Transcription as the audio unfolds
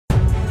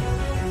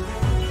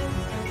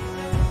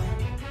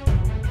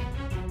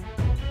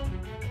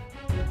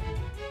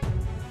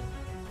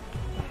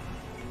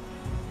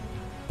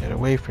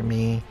away from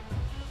me.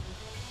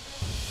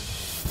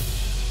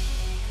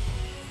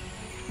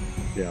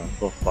 Yeah,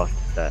 go fuck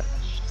that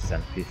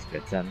centipede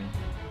spits at me.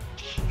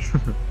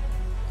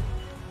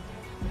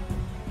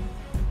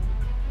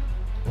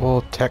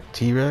 Oh, tech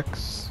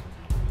T-Rex.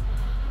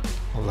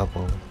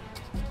 Level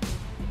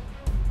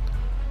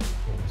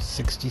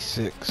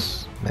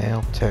 66.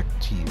 Male tech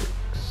T-Rex.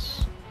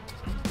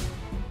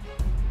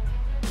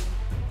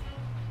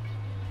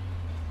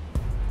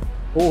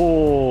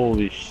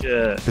 Holy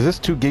shit. Is this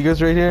 2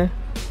 gigas right here?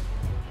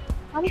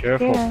 I'm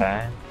Careful, scared.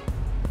 Pan.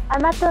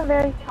 I'm at the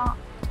very top.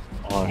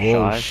 Oh,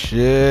 Oh shot.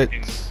 shit.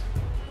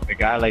 The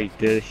guy like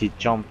did, he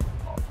jumped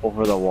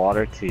over the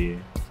water to you.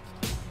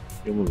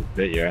 He almost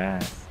bit your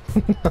ass.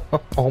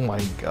 Oh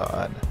my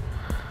god.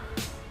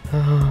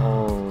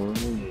 Oh,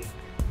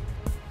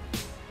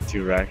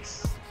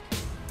 T-Rex.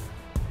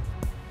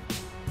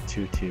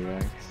 2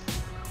 T-Rex.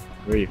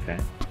 Where are you,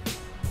 Pan?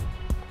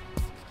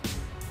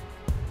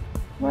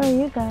 Where are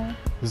you guys?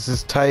 This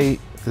is tight.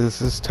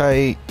 This is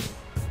tight.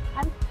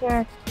 I'm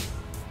scared.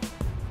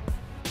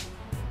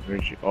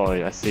 Where'd you? Oh,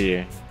 yeah, I see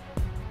you.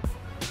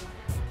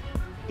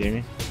 See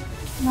me?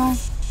 No.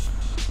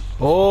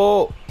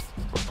 Oh!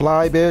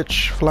 Fly,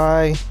 bitch.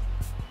 Fly.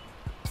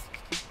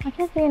 I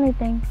can't see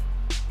anything.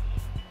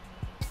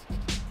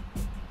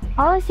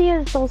 All I see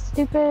is those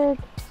stupid,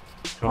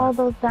 all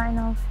those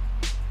dinos.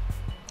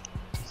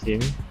 See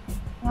me?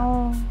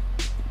 Oh.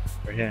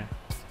 Right here.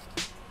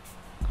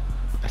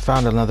 I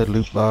found another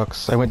loot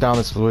box. I went down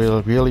this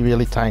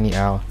really tiny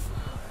alley.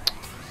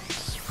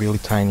 It's really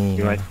tiny.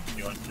 You went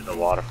to the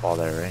waterfall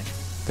there, right?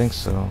 Think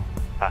so.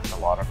 Past the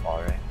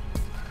waterfall, right?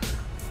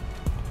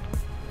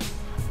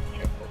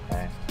 Careful,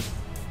 Pan.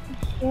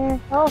 Yeah.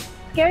 Oh,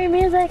 scary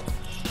music.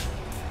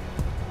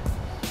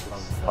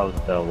 Close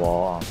the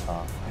wall on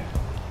top.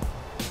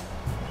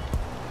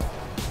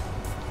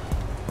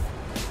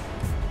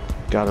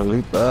 Got a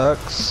loot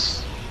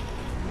box.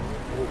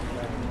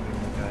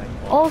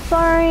 Oh,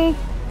 sorry.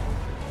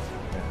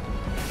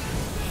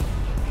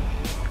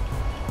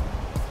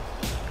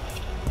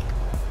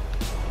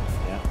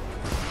 Yeah.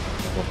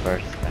 Go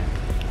first, man.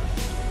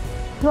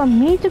 You want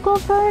me to go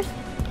first?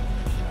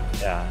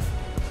 Yeah.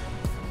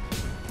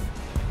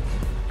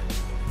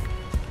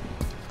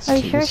 Are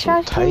you sure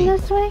Shash's going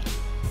this way?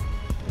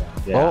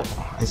 Yeah.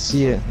 Oh, I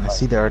see it. I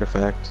see the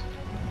artifact.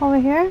 Over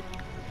here?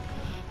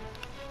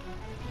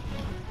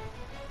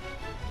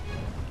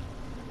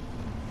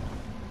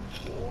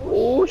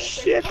 Oh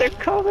shit, they're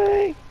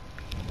coming!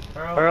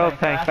 Hurl,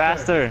 Pan,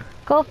 faster!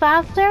 Go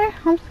faster?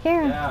 I'm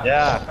scared.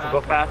 Yeah,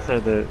 go faster,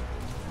 the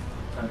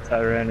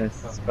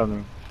Tyrannus is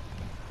coming.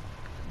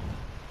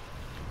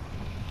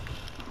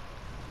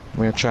 I'm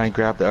gonna try and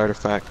grab the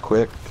artifact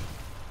quick.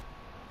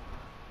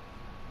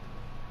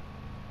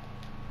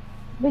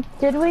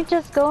 Did we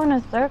just go in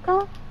a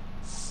circle?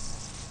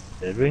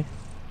 Did we?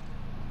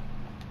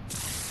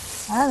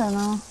 I don't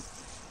know.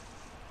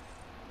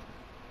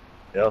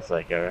 Feels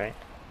like it, right?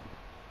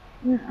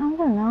 I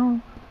don't know.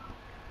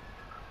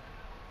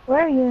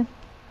 Where are you?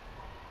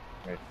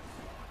 Right.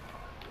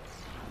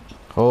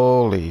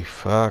 Holy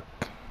fuck.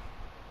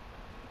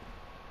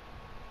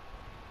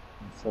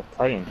 It's so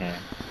tight in here.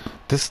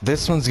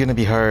 This one's gonna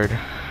be hard.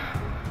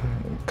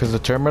 Cause the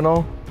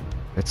terminal,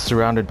 it's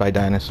surrounded by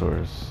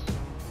dinosaurs.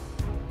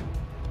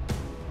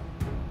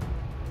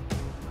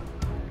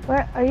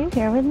 Where are you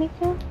here with me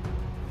too?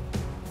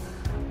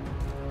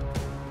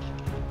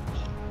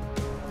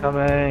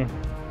 Coming!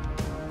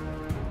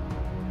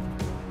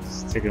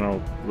 It's taking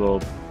a little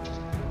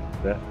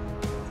bit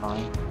of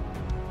time.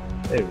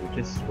 Hey, we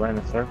just went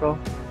in a circle?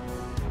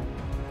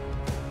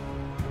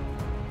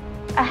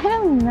 I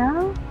don't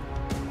know.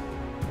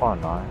 Or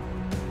not.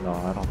 No,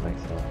 I don't think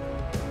so.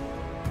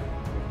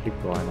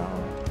 Keep going that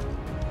way.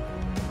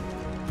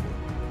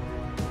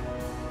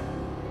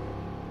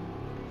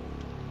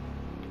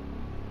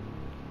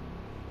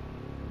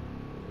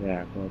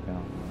 Yeah, go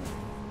down.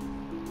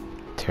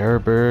 Terror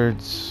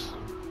birds.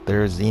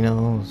 There are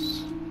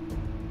Xenos.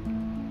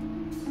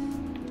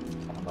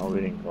 No,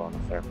 we didn't go in a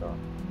circle.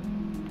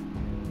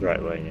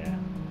 Right way, yeah.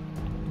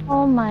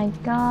 Oh my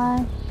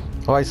gosh.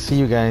 Oh, I see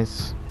you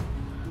guys.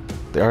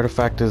 The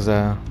artifact is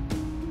Oh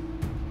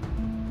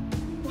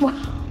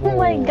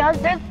my gosh,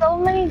 there's so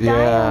many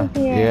dinos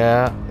here.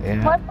 Yeah.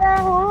 What the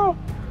heck?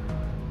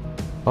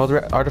 Oh,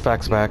 the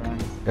artifact's back.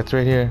 It's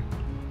right here.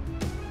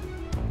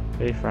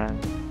 Hey, friend.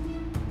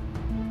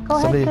 Go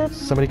ahead, Sid.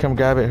 Somebody come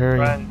grab it, hurry.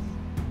 Friends.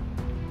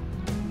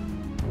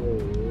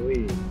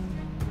 Holy.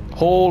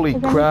 Holy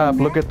Is crap,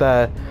 anything look at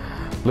that.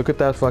 Look at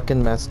that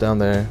fucking mess down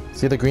there.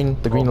 See the green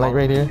light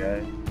right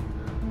here?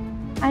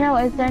 I know,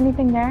 is there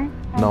anything there?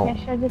 No. I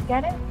should just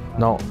get it?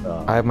 No,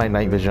 I have my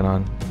night vision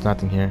on. There's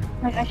nothing here.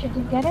 Like, I should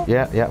just get it?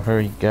 Yeah,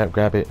 hurry,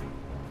 grab it.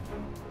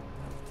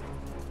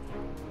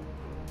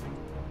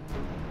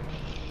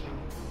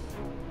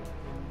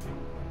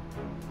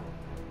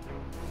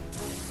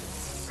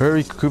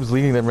 Hurry, Coop's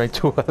leading them right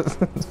to us.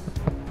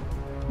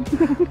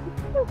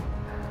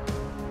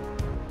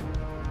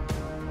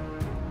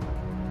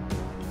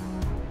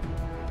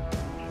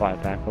 Fly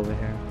back over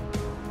here.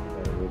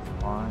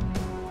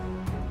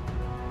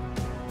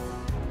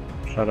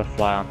 Try to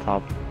fly on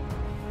top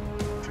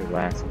to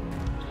land somewhere.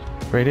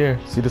 Right here.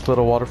 See this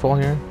little waterfall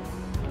here?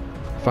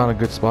 Found a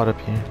good spot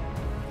up here.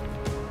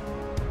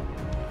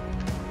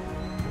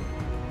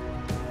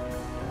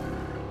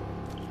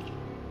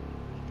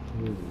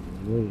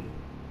 Ooh,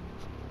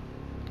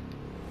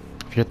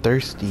 If you're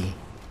thirsty, you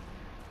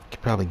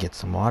could probably get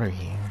some water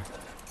here.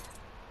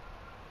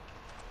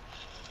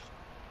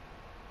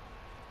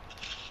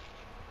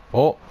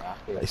 Oh,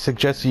 I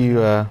suggest you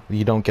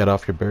don't get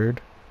off your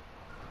bird.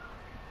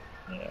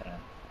 Yeah.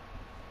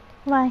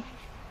 Why?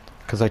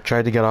 Because I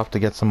tried to get off to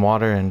get some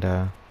water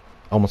and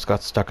almost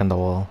got stuck in the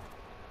wall.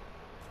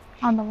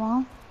 On the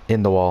wall?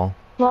 In the wall.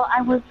 Well,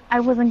 I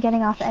wasn't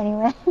getting off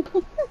anyway.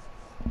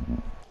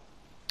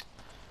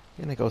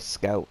 Gonna go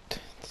scout to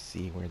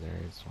see where there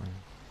is one.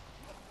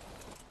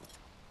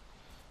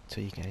 So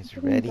you guys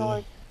are ready?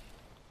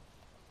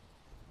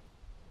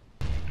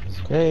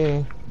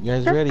 Okay, you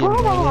guys Just ready? pull I'm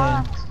the going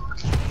lock. in.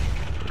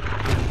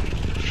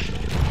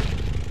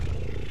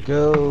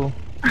 Go.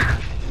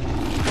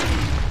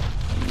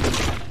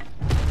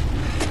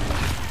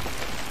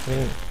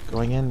 Okay,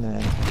 going in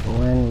then.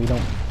 when we don't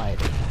fight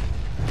it.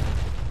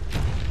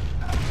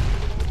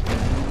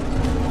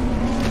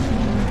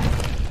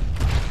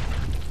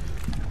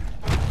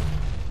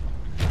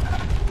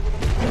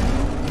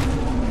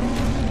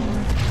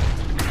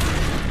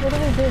 What do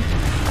we do?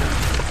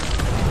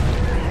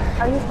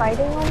 Are you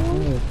fighting on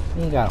me?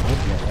 You gotta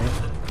open it, right?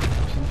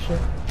 Some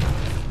shit.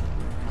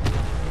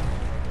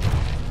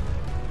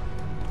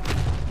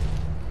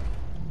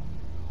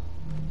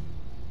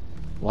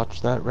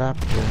 Watch that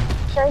raptor.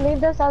 Should I leave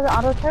this as an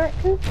auto turret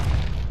too?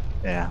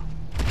 Yeah.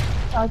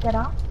 So I'll get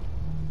off.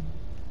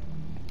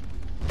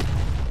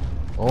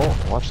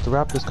 Oh, watch the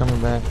raptors coming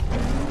back.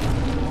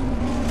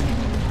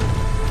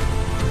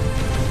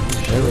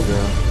 There we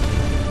go.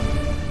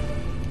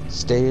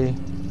 Stay.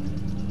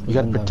 You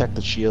gotta protect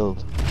the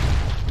shield.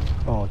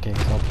 Oh, okay,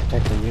 so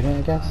protect the unit,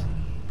 I guess?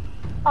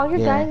 All your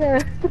Yeah. guys are.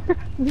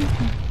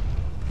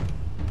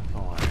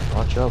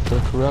 Watch out for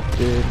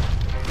corrupted.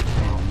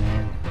 Oh,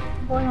 man.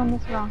 I'm going on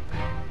this rock.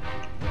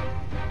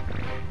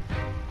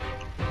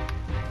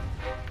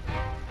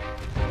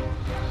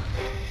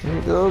 Here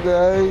we go,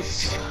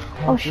 guys.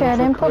 Oh shit, I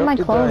didn't put my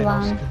clothes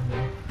on.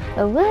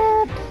 The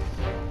whip!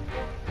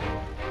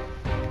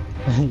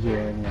 You're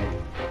in like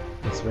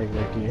this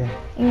regular gear.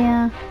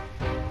 Yeah.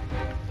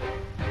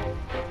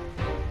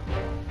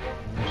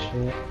 Oh,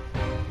 shit.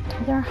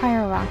 Is there a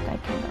higher rock I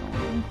can go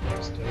on?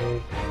 I'm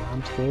scared.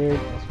 I'm scared.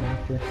 That's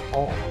Raptor.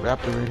 Oh,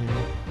 raptor right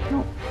here.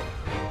 No.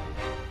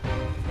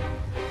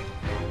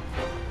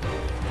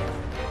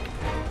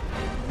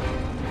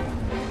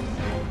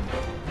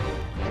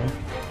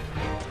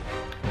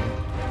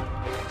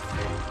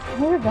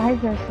 Your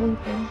guys are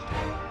sleeping.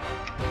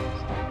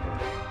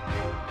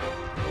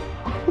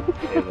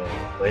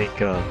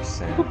 Wake up,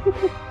 Sam.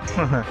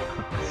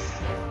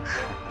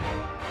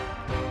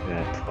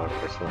 That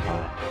torque is so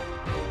high.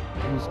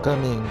 Who's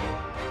coming?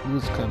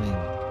 Who's coming?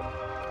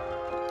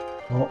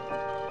 Oh,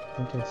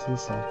 I think I see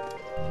some.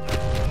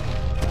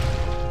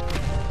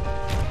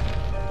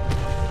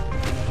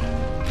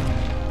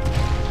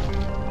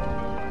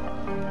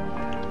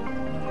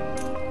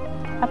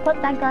 I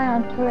put that guy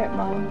on turret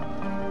mode.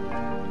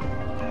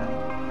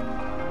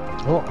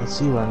 Oh, I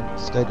see one.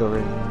 Stego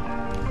right here.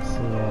 I see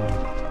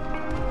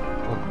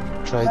Oh,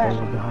 try Where?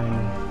 people behind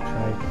me.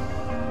 Try.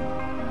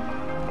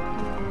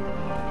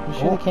 You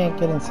sure they can't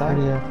get Right inside?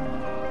 here.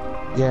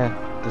 Yeah,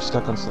 they're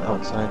stuck on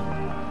outside.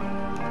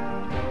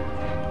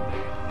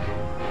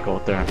 Go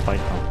out there and fight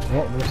them.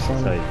 Oh, there's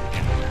some. So you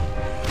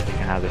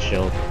can have the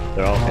shield.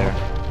 They're all there.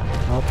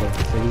 Okay,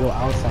 so you go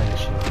outside the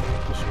shield.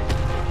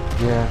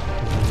 Yeah.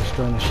 Because you're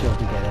destroying the shield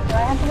to get in. Do I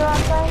have to go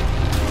outside?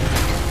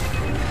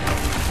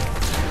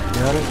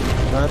 Got it.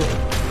 Got it.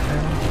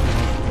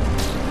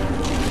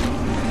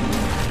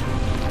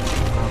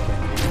 Okay.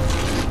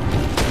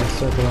 Let's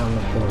circle around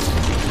the board.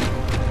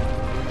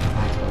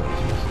 That's what we're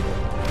supposed to do.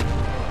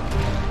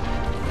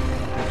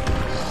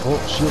 Oh,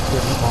 shield's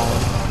getting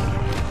fallen.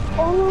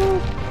 Oh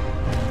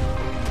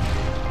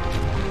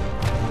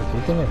What do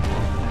you think?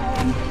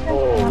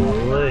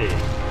 Holy!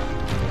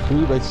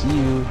 Coob, I see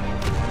you.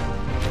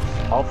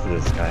 How health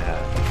does this guy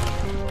have?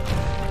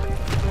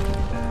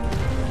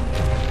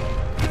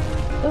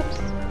 Oops.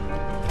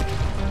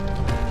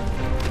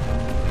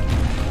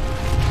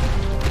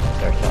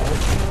 There's health.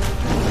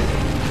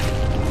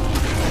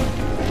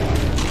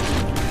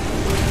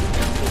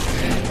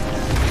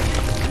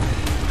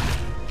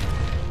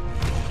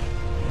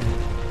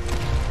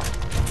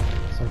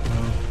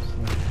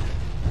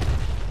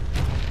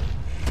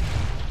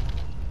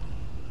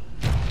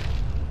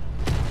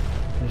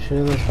 You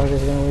sure those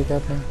fuckers are gonna wake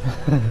up now?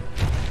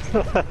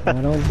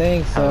 I don't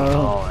think so.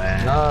 Oh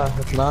man. Nah,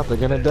 it's not. They're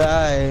gonna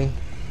die.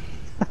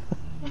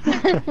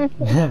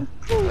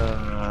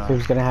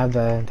 Who's gonna have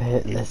the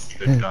hit list?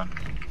 Good gun.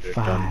 Good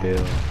gun, Five.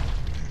 Bill.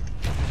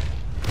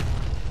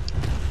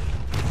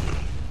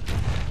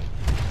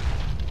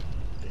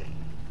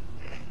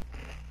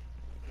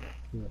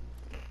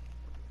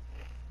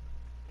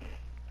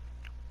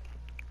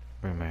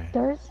 Where am I?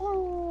 There's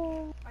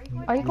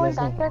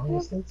a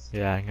backpack here?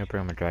 Yeah, I can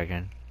bring my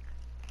dragon.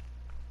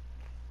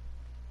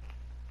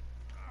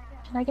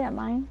 Should I get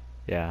mine?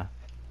 Yeah.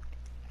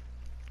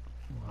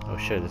 Oh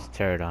shit, it's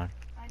pterodon.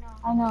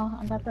 I know,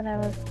 that's what I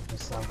was.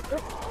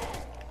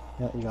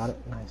 Yeah, you got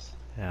it. Nice.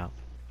 Yeah.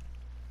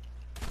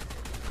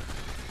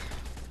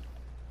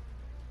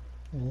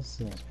 Yeah, this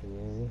seems pretty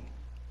easy.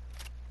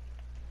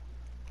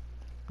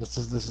 This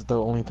is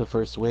only the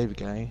first wave,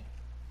 guy.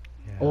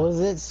 Yeah. Oh, is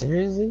it?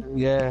 Seriously?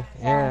 Yeah,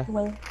 yeah.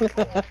 Wait. Yeah.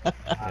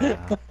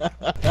 I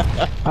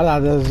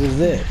thought that was just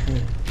it.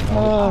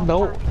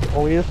 No,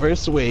 only the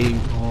first wave.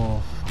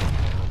 Oh,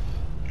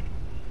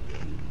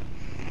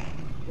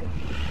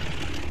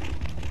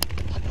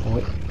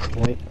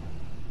 wait.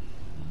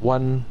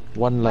 One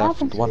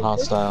left, one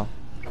hostile.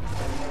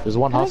 There's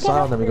one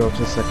hostile, and then we go to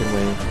the second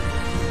wave.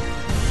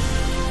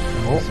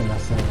 Oh,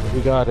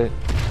 we got it.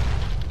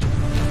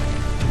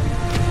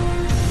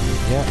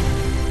 Yeah,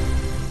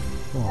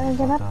 How do I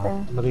get up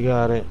there? we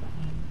got it.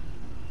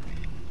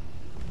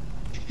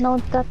 No,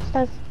 that's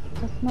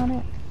not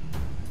it.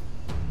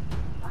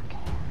 Okay.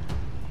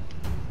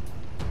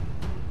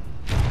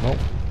 Nope.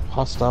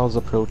 Hostiles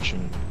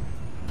approaching.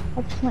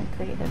 I just went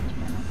creative.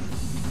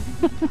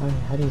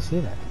 How do you see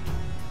that?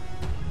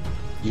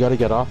 You gotta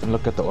get off and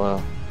look at the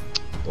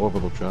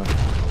orbital truck.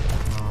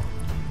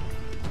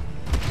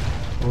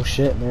 Oh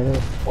shit, there it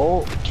is.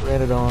 Oh,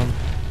 pteranodon.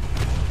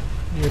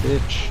 Near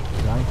ditch.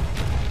 Right.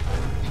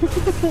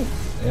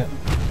 Yeah.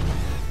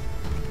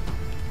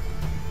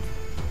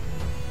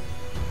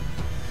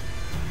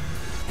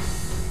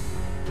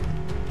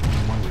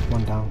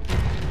 One down.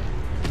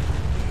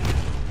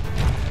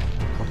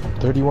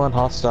 31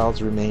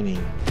 hostiles remaining.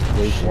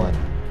 Wave 1.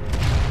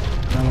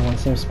 Another one,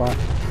 same spot.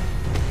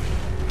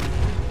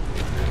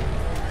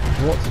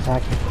 What's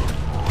attacking?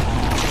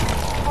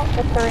 Oh,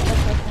 the turret is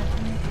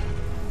attacking.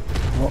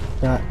 Oh,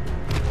 got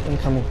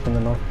incoming from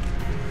the north.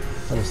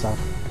 Or south.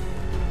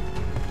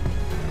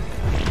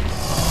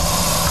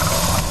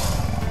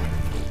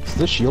 Is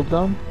this shield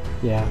down?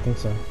 Yeah, I think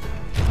so.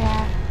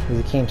 Yeah. Because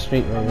it came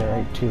straight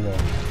right to the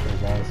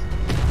guys.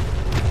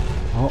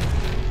 Oh.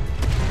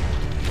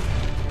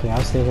 Okay,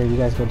 I'll stay here. You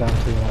guys go down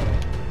to that way.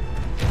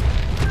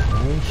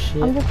 Oh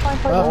shit. I'm just going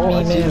for Buff the me,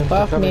 I see man. them.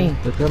 Buff They're me. coming.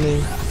 They're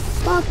coming.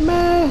 Buff me.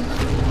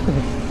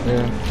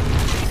 Yeah.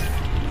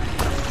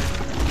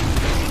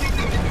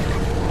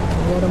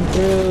 Let him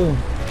through.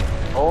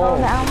 Oh,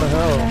 the Oh, owl. what the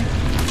hell?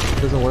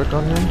 Doesn't work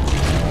on him?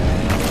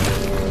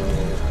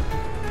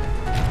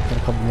 Got a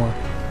couple more.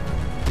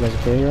 You guys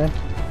okay, right?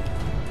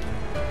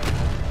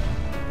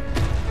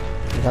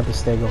 I got the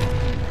stego.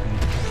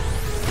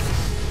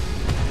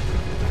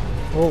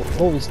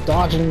 Oh, he's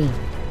dodging me.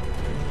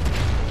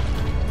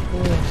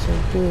 Oh, so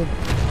good.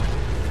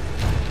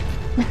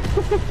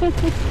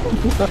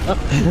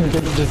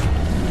 Just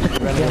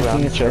running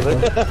around each other.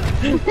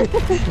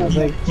 I was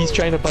like, He's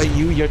trying to fight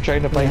you, you're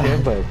trying to fight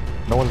him, but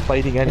no one's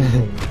fighting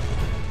anything.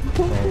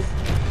 nice.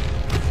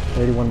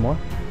 31 more.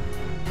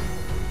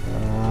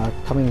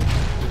 Coming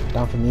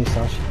down from the east,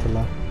 Sash, to the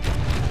left.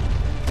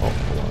 Oh,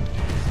 hold on.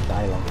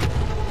 Dialogue.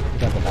 You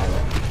got the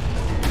dialogue.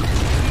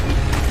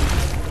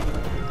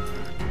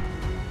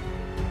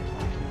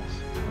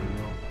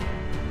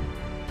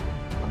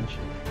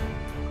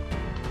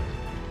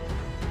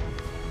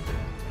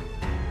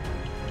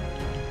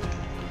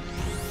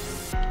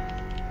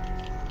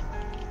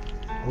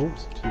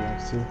 Oops,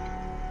 TFC.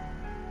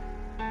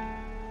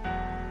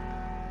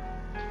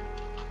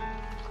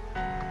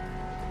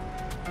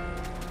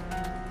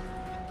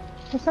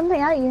 There's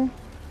something at you.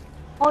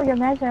 Oh, your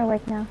meds are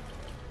awake now.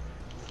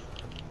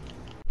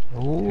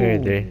 Ooh.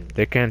 Hey,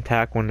 they can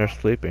attack when they're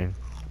sleeping.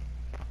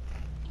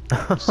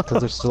 Just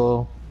because they're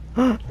still...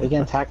 They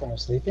can attack when they're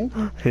sleeping?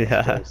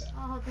 Yeah.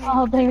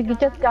 Oh, you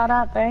just got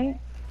up, right?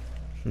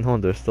 No,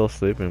 they're still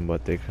sleeping,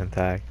 but they can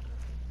attack.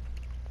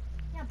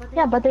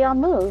 Yeah, but they all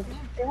moved.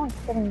 They weren't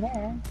sitting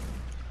there.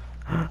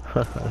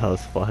 That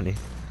was funny.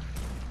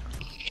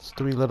 There's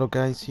 3 little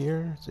guys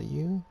here. Is it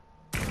you?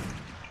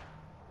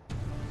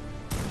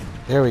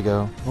 There we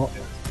go. Oh,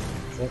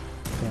 that's it.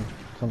 Okay,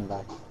 come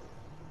back.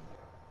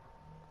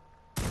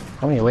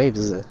 How many waves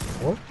is it?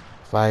 4?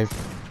 5.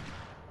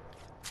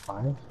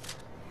 5?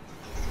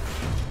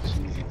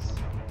 Jesus.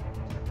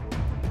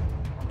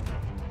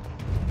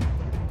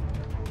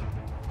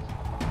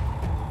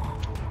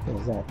 What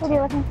is that? What are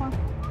you looking for?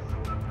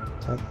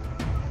 Type?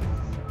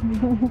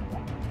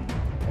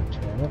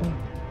 Pteranodon?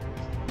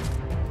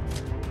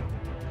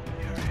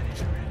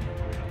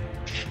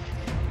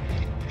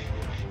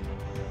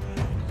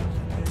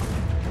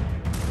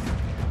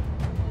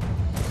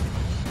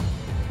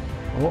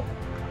 Oh,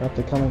 crap,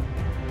 they're coming.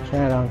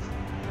 Pteranodons.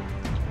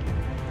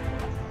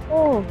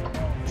 Oh,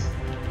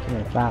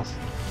 Coming fast.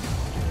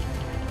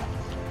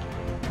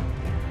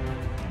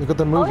 Look at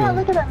them oh moving. yeah,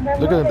 look at them. They're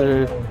Look at them.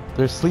 moving.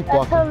 They're That's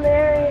sleepwalking.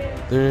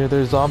 hilarious.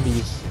 They're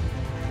zombies.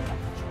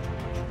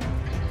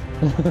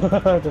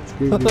 That's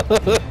crazy.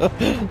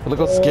 Look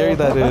how scary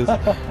that is.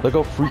 Look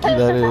how freaky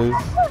that is.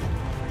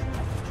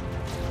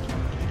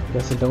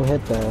 Guess it don't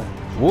hit the...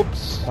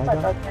 Whoops.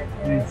 Python?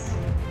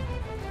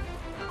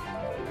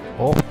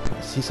 Oh.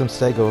 I see some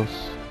Segos.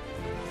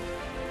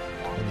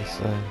 On the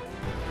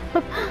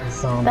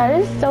side. That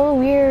is so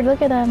weird.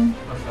 Look at them.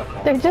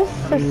 They're just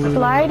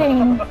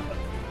sliding.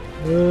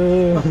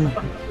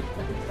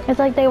 It's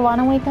like they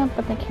want to wake up,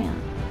 but they can't.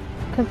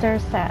 Because they're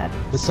sad.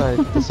 This side,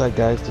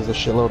 guys, there's a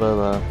shitload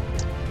of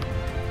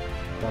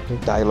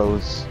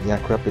Dilos. Yeah,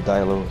 corrupted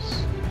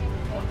Dilos.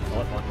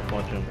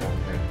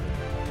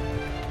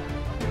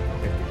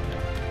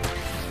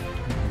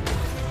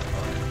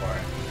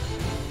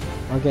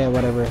 Okay,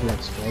 whatever,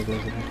 like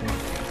stragglers or anything.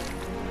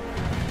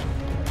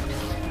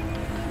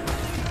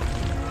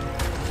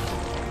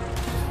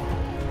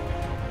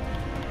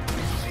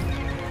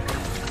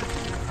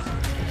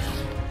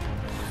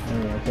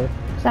 Okay.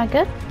 Is that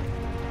good?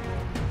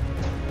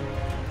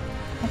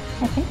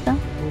 I think so.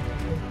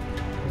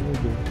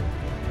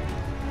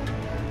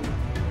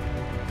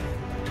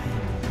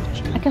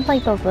 I can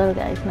fight those little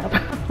guys, no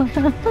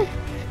problem.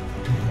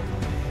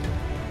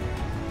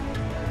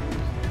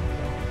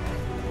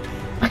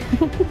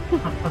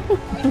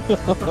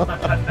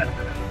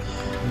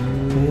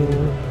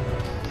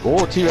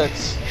 Oh,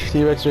 T-Rex!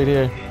 T-Rex right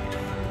here.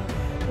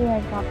 Yeah,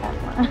 I got that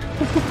one.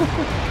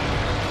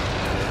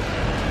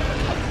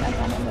 I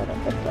got a little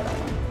bit little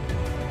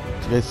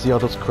one. You guys see all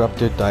those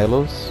corrupted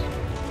Dilos?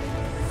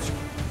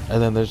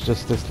 And then there's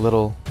just this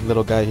little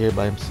guy here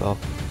by himself.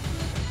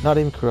 Not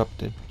even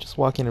corrupted, just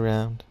walking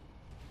around.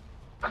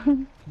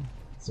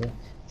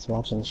 He's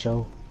watching the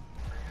show.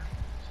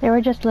 They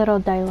were just little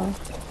Dilos.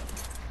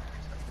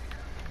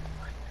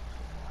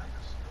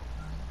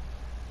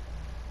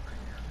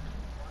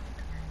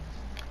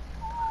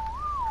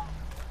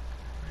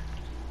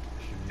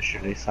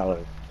 Should they sell a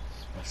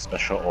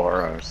special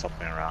aura or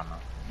something around them?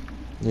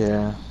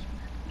 Yeah.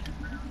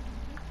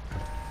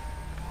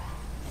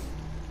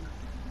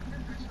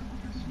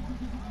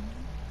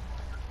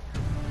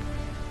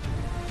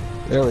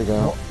 There we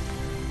go.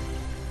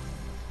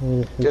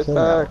 Get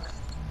back!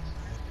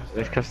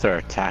 It's because they're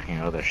attacking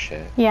other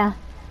shit, Yeah.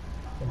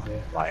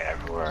 like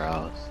everywhere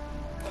else.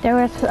 There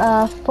was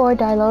 4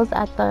 Dilos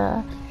at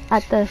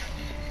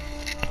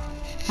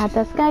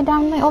this guy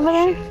down there over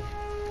there.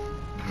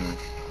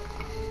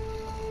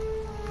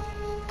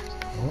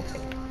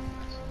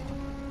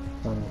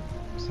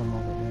 Some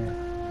over there.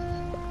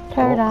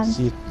 Turret Oh, on.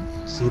 see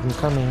them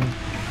coming.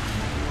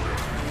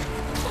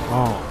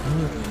 Oh,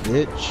 you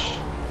bitch.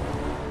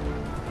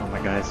 Oh my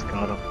guys,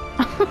 got him.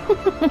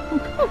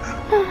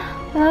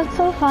 That's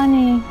so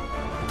funny.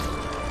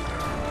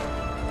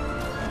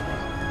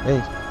 Hey,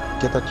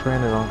 get that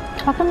Pteranodon.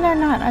 How come they're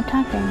not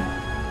attacking?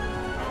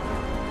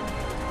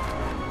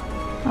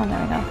 Oh,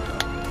 there we go.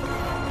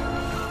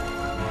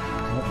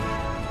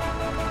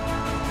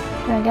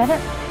 Did I get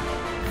it?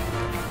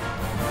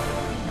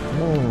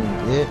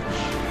 Bitch.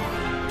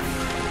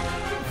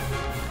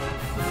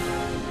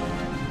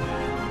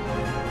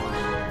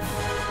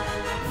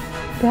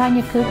 Behind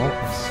you, Coop. Oh, I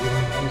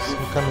see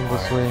them coming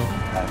this way.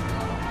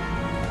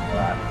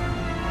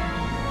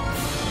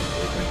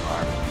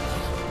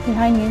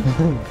 Behind you.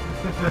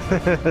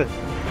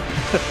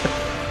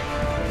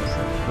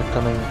 They're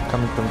coming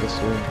from this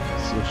way. I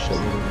see a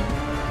shitload of them.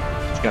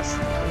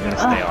 I'm gonna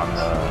stay on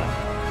the.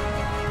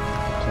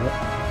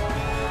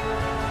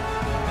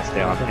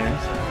 Stay on here.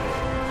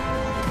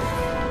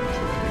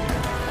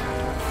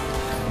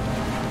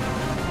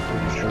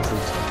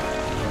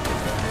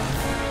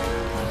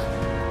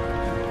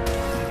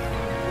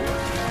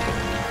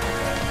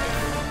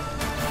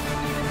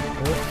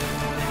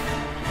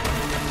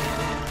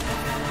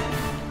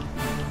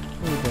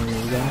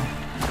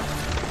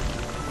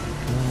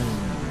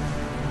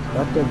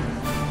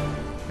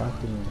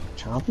 Fucking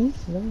chompies?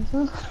 Is that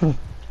what it's called?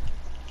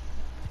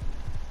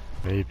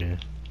 Maybe.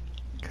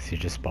 Because you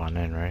just spawn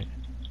in, right?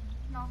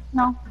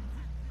 No.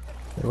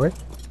 They work?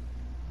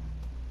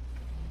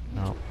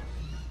 No.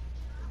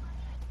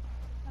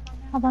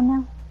 How about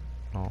now?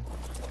 No.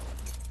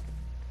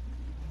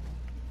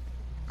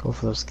 Go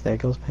for those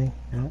Stegos, Ping.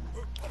 Yeah.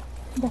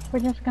 Guess we're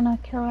just gonna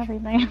kill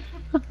everything.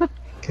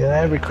 Get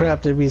every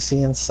crap that we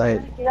see in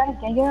sight. You got a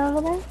Giga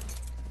over there?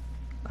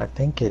 I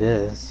think it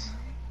is.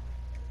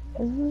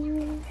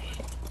 Ooh,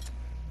 shit.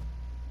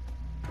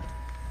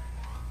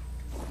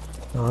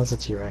 No, that's a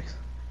T-Rex.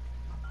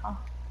 Oh.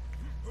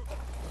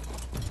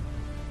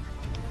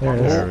 There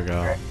it is. There we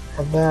go.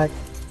 Come back.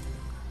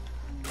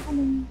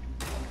 Coming.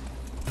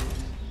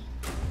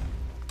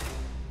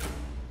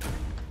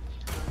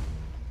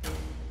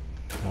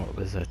 What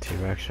was that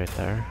T-Rex right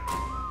there?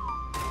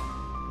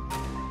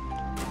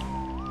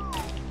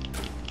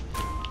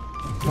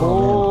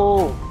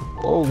 Oh!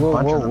 Oh, whoa,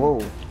 Bunch of whoa, them.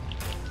 whoa.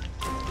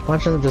 A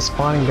bunch of them just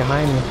spawning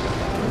behind me.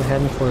 They're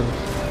heading for it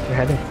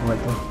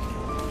though.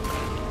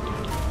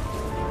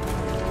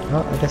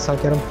 Well, I guess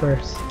I'll get them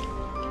first.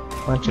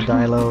 Bunch of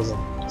Dilos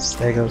and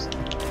Stegos.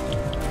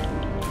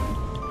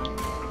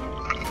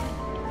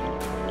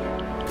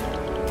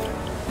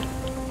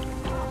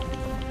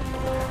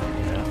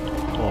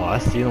 Yeah. Oh, I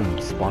see them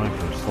spawning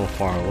from so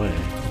far away.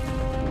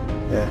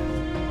 Yeah.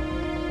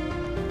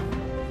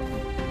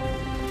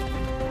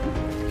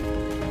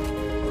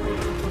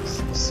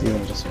 see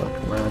them just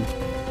fucking run.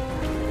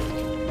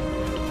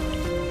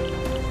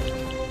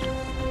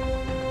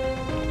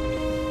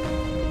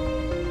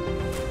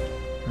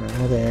 Alright,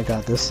 I think I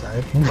got this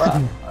side.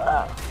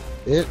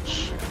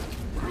 Bitch.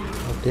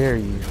 How dare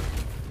you?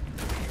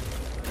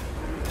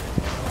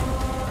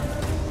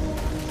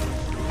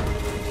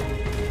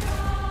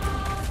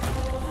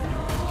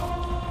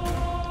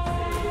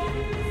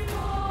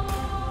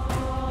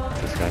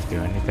 This guy's do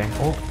anything?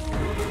 Oh,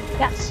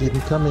 Yeah. see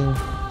them coming.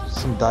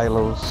 Some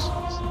Dilos.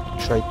 Some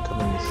trike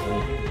coming this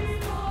way.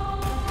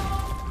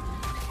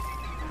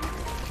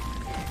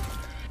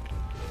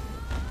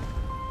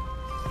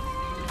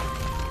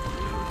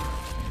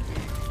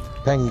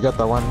 Pang, you got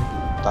that one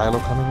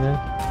Dilo coming there?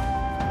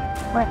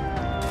 Where?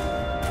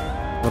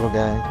 Little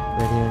guy,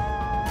 right here.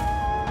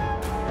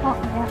 Oh,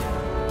 yeah.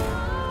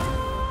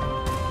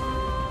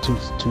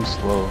 Too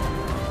slow.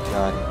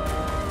 Got it.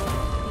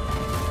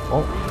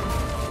 Oh,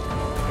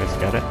 You guys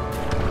got it?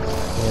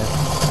 yeah.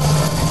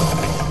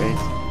 Next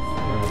phase.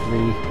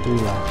 Three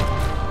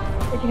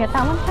left. Did you get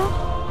that one, Sean?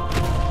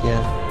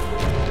 Yeah.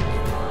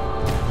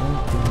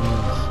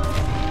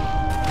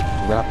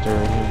 Raptor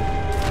right here.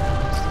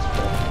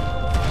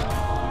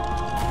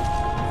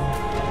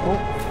 Oh,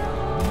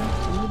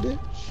 see you,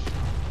 bitch.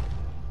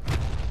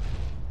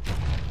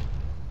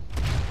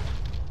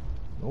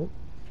 Nope.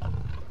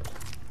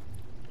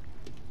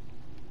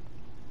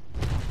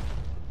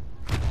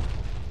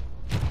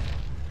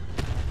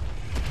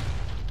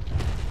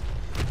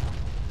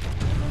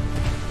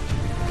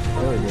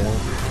 There we go.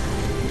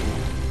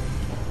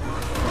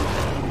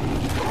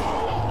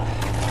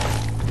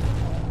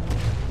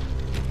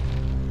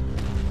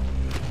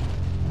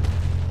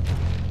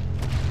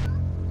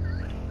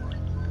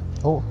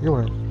 Oh,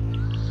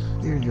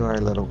 here you are,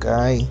 little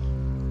guy.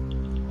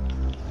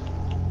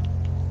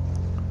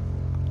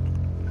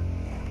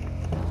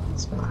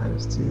 It's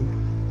fires too.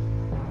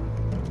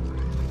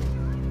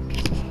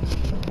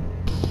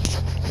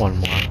 One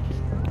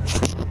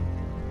more.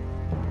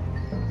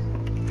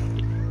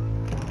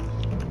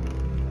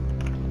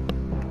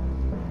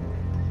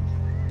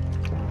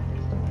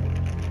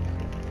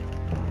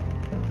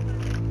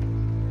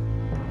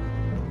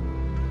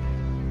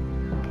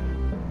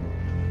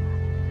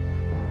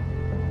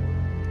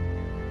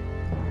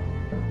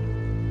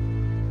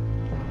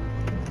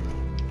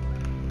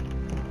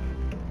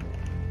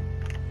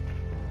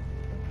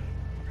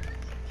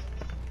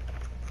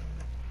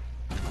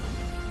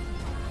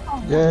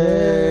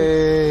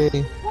 Yay!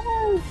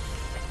 Woo!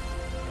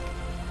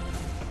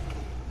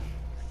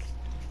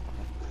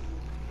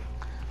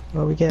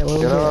 What we get? What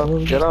we Get get? off! What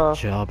we Get Good off!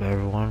 job,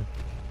 everyone.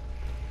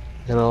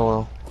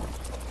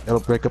 It'll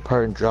break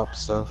apart and drop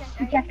stuff.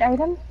 Eject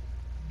items?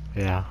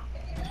 Yeah,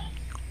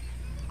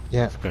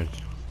 Yeah. that's good.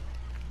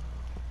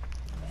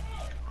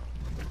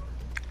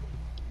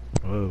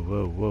 Whoa,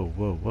 whoa, whoa,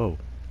 whoa, whoa.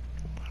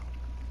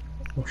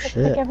 Oh Just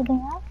shit. pick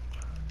everything up?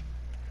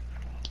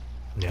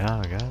 Yeah,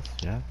 I guess,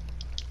 yeah.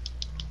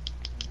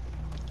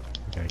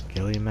 We got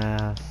ghillie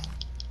mask.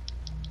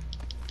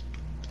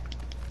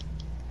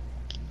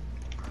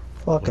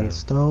 Fucking Wooden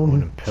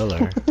stone.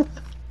 pillar.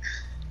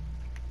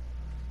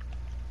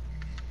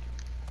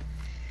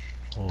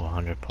 Oh,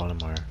 100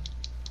 polymer.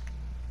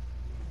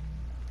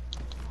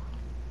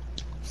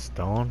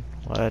 Stone?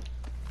 What?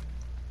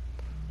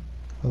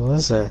 What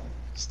was that?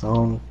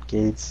 Stone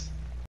gates.